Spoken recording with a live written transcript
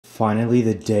Finally,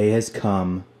 the day has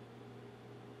come.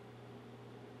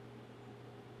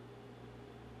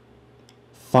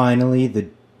 Finally, the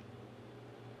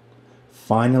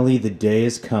day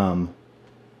has come.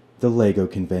 The LEGO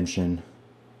convention.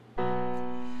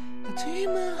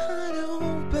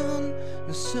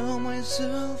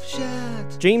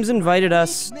 James invited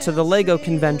us to the LEGO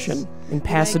convention in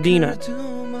Pasadena.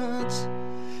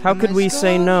 How could we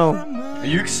say no? Are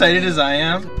you excited as I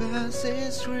am?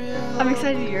 I'm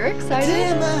excited you're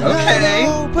excited. Okay.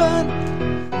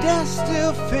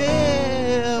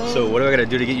 So what do I gotta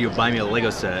do to get you to buy me a Lego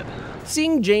set?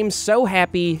 Seeing James so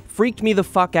happy freaked me the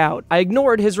fuck out. I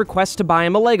ignored his request to buy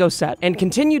him a Lego set and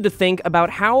continued to think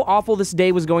about how awful this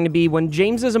day was going to be when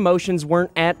James's emotions weren't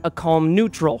at a calm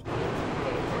neutral.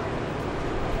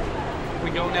 We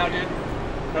go now, dude?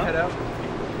 Huh? Head out?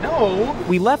 No!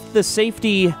 We left the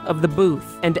safety of the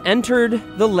booth and entered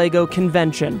the LEGO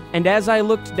convention. And as I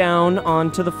looked down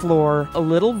onto the floor, a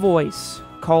little voice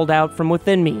called out from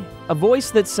within me. A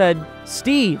voice that said,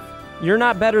 "Steve, you're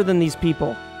not better than these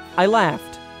people." I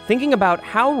laughed, thinking about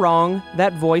how wrong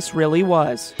that voice really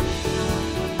was.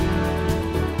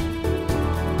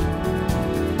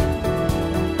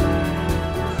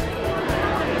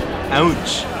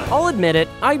 Ouch. I'll admit it,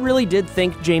 I really did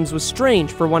think James was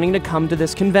strange for wanting to come to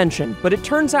this convention, but it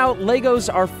turns out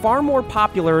Legos are far more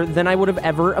popular than I would have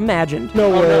ever imagined.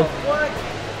 No way. No. What?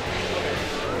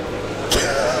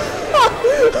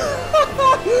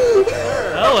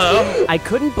 Hello. I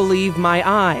couldn't believe my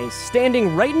eyes.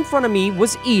 Standing right in front of me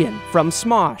was Ian from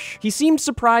Smosh. He seemed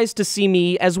surprised to see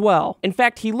me as well. In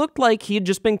fact, he looked like he had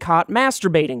just been caught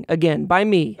masturbating, again, by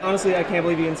me. Honestly, I can't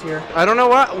believe Ian's here. I don't know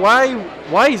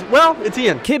why he's, well, it's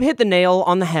Ian. Kib hit the nail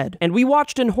on the head, and we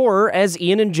watched in horror as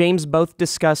Ian and James both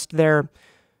discussed their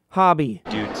hobby.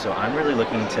 Dude, so I'm really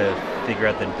looking to figure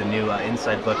out the new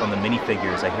inside book on the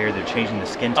minifigures. I hear they're changing the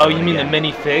skin tone. Oh, you mean again. the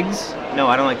minifigs? No,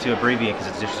 I don't like to abbreviate because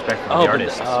it's disrespectful to the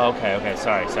artists. Okay,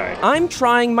 sorry. I'm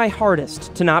trying my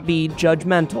hardest to not be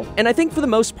judgmental, and I think for the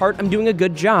most part I'm doing a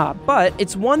good job, but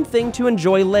it's one thing to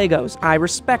enjoy Legos. I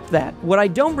respect that. What I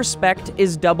don't respect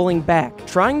is doubling back,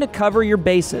 trying to cover your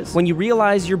bases when you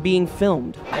realize you're being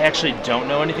filmed. I actually don't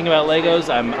know anything about Legos.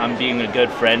 I'm being a good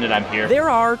friend and I'm here. There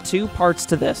are two parts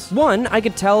to this. One, I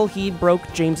could tell he broke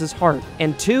James's heart,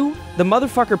 and two, the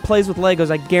motherfucker plays with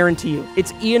Legos, I guarantee you.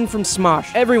 It's Ian from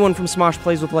Smosh. Everyone from Smosh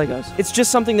plays with Legos. It's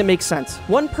just something that makes sense.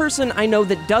 One person I know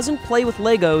that doesn't play with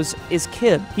Legos is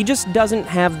Kib. He just doesn't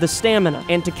have the stamina.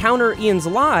 And to counter Ian's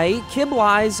lie, Kib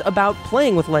lies about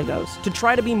playing with Legos to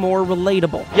try to be more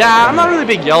relatable. Yeah, I'm not really a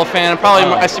big yellow fan.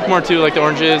 I stick more to like the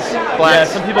oranges, blacks.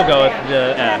 Yeah, some people go with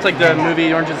the... It's like the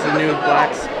movie Orange is the New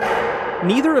Blacks.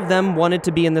 Neither of them wanted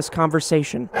to be in this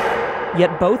conversation.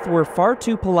 Yet both were far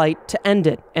too polite to end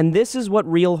it, and this is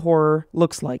what real horror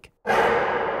looks like.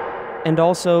 And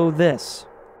also this.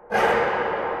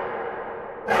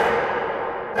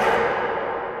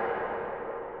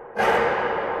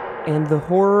 And the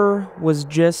horror was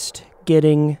just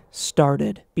getting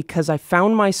started, because I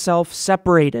found myself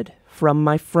separated from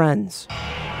my friends.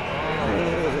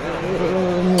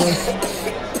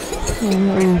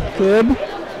 Kib?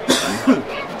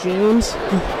 James?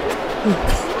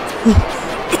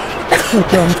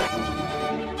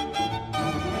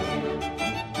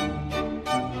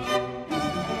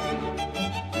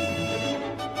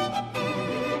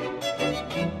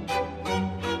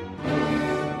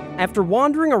 After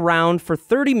wandering around for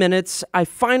 30 minutes, I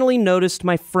finally noticed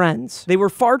my friends. They were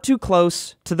far too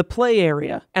close to the play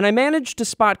area, and I managed to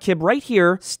spot Kib right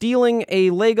here, stealing a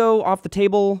Lego off the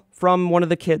table from one of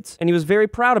the kids, and he was very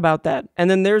proud about that. And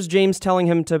then there's James telling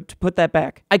him to put that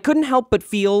back. I couldn't help but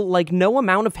feel like no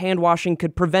amount of hand washing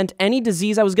could prevent any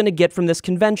disease I was gonna get from this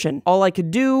convention. All I could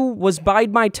do was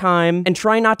bide my time and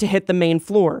try not to hit the main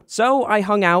floor. So I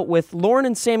hung out with Lauren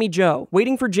and Sammy Joe,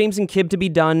 waiting for James and Kib to be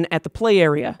done at the play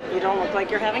area. You don't look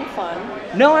like you're having fun.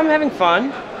 No, I'm having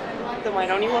fun. Then why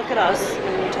don't you look at us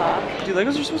when you talk? Dude,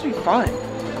 Legos are supposed to be fun.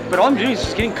 But all I'm doing is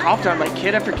just getting coughed on by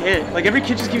kid after kid. Like every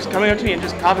kid just keeps coming up to me and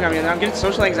just coughing on me, and I'm getting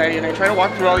social anxiety, and I try to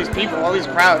walk through all these people, all these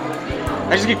crowds.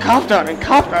 I just get coughed on and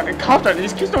coughed on and coughed on, and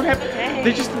these kids don't have,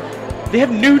 they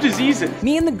have new diseases.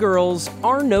 Me and the girls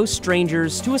are no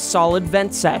strangers to a solid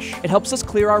vent sesh. It helps us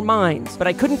clear our minds, but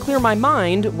I couldn't clear my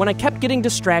mind when I kept getting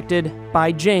distracted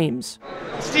by James.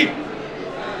 Steve!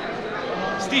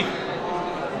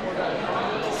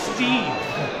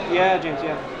 Yeah, James,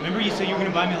 yeah. Remember you said you were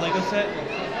going to buy me a Lego set?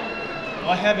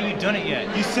 Why haven't you done it yet?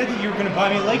 You said that you were going to buy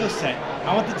me a Lego set.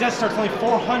 I want the Death Star, it's only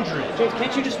 400. James,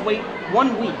 can't you just wait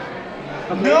 1 week?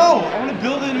 Okay. No! I want to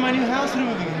build it in my new house that I'm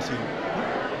moving into.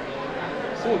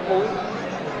 So, Chloe,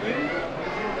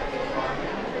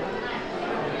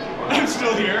 I'm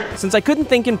still here. Since I couldn't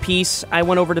think in peace, I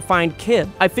went over to find Kib.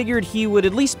 I figured he would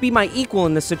at least be my equal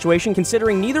in this situation,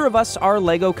 considering neither of us are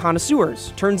Lego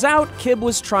connoisseurs. Turns out, Kib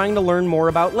was trying to learn more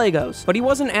about Legos, but he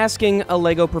wasn't asking a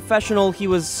Lego professional, he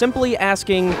was simply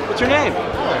asking, What's your name?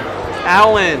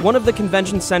 Alan. one of the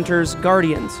convention center's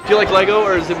guardians. Do you like Lego,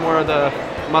 or is it more of the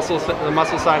muscle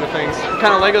side of things? What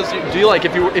kind of Legos do you like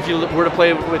if you were to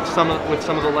play with some of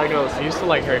the Legos? I used to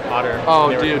like Harry Potter. Oh,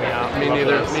 when they were dude, coming out. me Love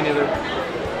neither. those. Me neither.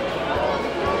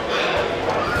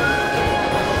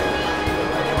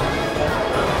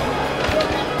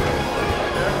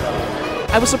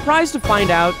 I was surprised to find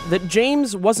out that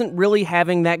James wasn't really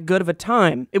having that good of a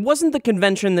time. It wasn't the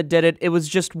convention that did it, it was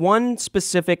just one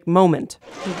specific moment.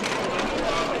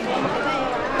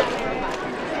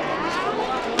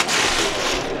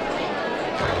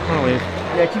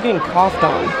 Yeah, I keep getting coughed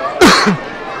on.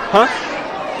 Huh?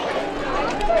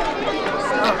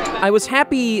 I was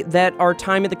happy that our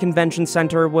time at the convention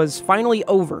center was finally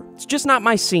over. It's just not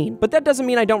my scene. But that doesn't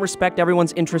mean I don't respect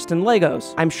everyone's interest in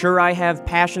Legos. I'm sure I have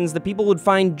passions that people would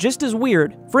find just as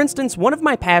weird. For instance, one of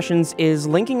my passions is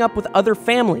linking up with other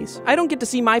families. I don't get to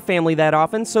see my family that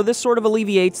often, so this sort of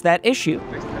alleviates that issue.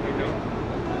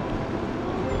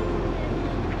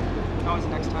 Always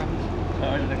next time.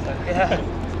 Oh, next time.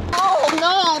 Yeah. Oh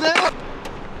no!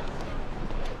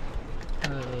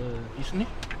 Houston?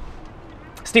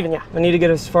 Steven, yeah. I need to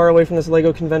get as far away from this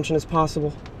Lego convention as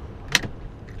possible.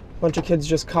 Bunch of kids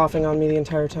just coughing on me the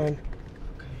entire time.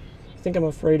 I think I'm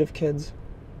afraid of kids.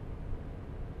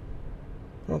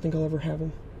 I don't think I'll ever have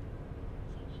them.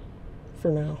 For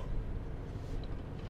now.